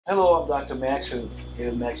Hello, I'm Dr. Maxim here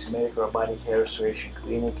at Maxim Robotic Hair Restoration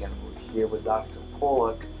Clinic, and we're here with Dr.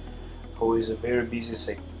 Pollak, who is a very busy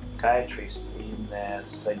psychiatrist in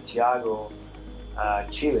Santiago,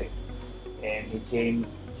 Chile. And he came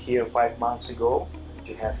here 5 months ago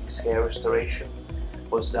to have his hair restoration. It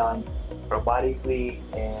was done robotically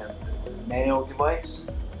and with a manual device.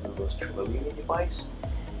 It was Trivellini device.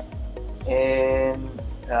 And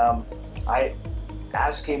I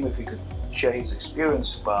asked him if he could share his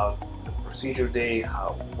experience about the procedure day,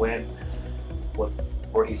 how, when, what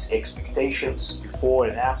were his expectations before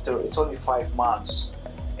and after. It's only 5 months,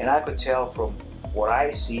 and I could tell from what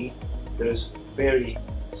I see there is very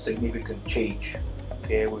significant change.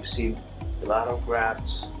 Okay, we've seen a lot of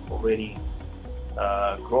grafts already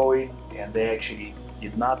growing, and they actually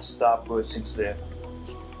did not stop growing since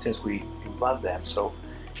we implant them. So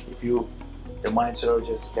if you the mind, sir,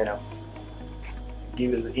 just kind of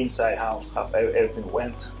give us an insight how everything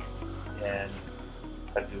went, and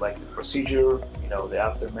how do you like the procedure, the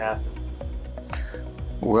aftermath?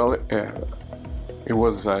 Well, it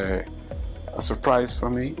was a surprise for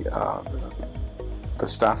me. The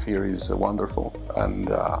staff here is wonderful, and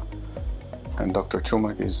Dr.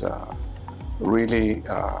 Chumak is really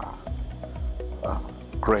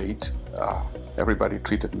great. Everybody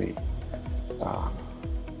treated me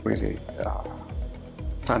really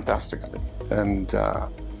fantastically, and the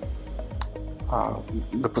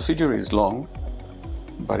procedure is long,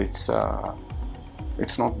 but it's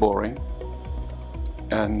not boring,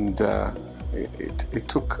 and it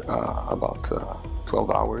took about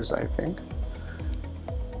 12 hours, I think.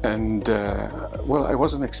 And well, I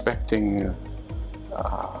wasn't expecting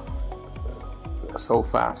so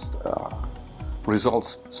fast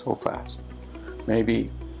results so fast. Maybe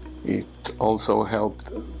it also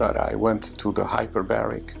helped that I went to the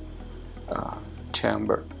hyperbaric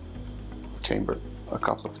chamber a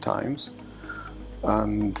couple of times,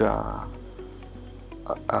 and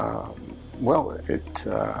well, it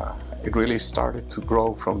really started to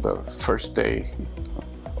grow from the first day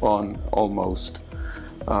on, almost.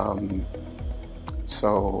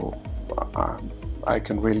 So I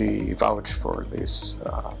can really vouch for this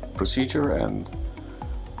procedure and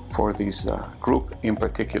for this group in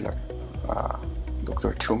particular.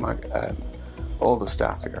 Dr. Chumak and all the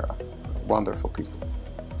staff here are wonderful people.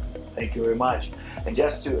 Thank you very much. And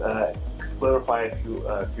just to clarify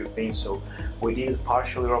a few things, so we did it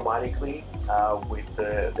partially robotically with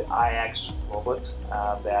the IX robot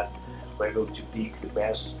that we're able to pick the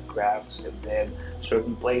best grafts, and then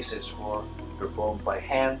certain places were performed by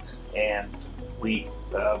hand, and we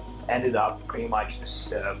ended up pretty much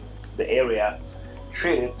the area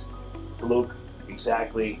treated to look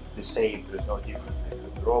exactly the same. There's no difference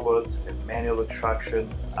between the robot and manual extraction.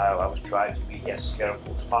 I was trying to be as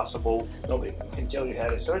careful as possible. Nobody can tell you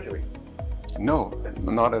had a surgery. No,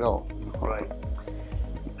 not at all. Right.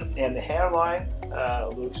 And the hairline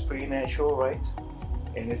looks pretty natural, right?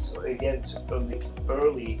 And it's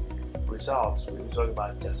early results. We were talking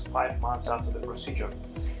about just 5 months after the procedure,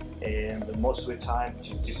 and most of the time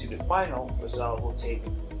to see the final result will take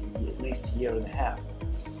at least a year and a half.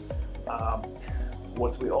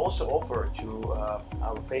 What we also offer to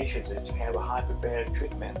our patients is to have a hyperbaric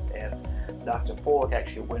treatment, and Dr. Pollak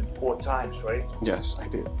actually went 4 times, right? Yes, I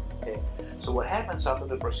did. Okay. So what happens after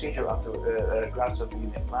the procedure, after grafts are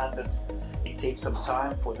being implanted, it takes some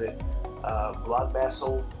time for the blood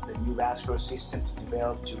vessel, the new vascular system to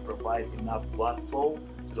develop to provide enough blood flow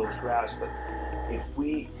to those grafts. But if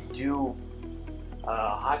we do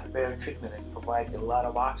hyperbaric treatment and provide a lot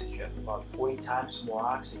of oxygen, about 40 times more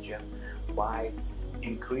oxygen, by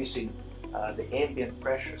increasing the ambient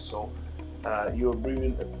pressure. So you're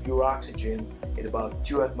breathing the pure oxygen at about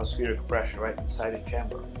 2 atmospheric pressure right inside the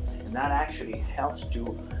chamber, and that actually helps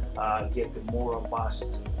to get the more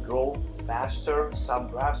robust growth faster. Some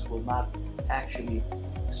grafts will not actually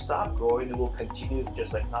stop growing; it will continue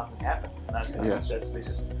just like nothing happened. And this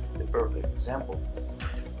is the perfect example,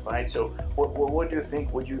 right? So, what do you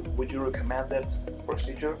think? Would you recommend that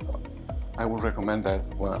procedure? I would recommend that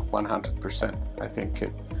 100%. I think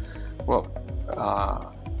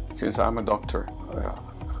since I'm a doctor,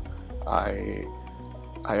 I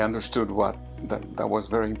understood that was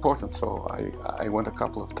very important. So I went a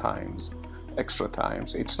couple of times, extra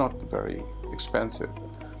times. It's not very expensive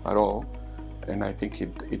at all, and I think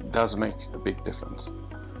it does make a big difference.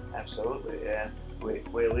 Absolutely, and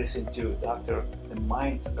we listen to the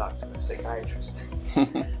mind doctor, the psychiatrist.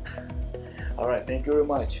 All right, thank you very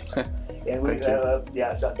much. And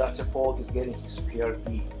Dr. Pollak is getting his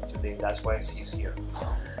PRP today. That's why he's here.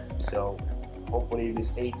 So hopefully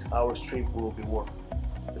this 8-hour trip will be worth.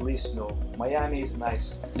 at least Miami is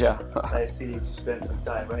nice city to spend some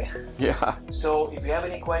time, right? Yeah. So if you have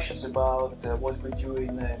any questions about what we do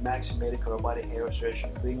in Maxim Medical Robotic Hair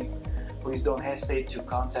Restoration Clinic, please don't hesitate to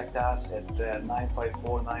contact us at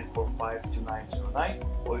 954-945-2909,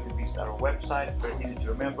 or you can visit our website, very easy to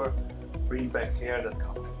remember,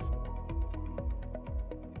 bringbackhair.com.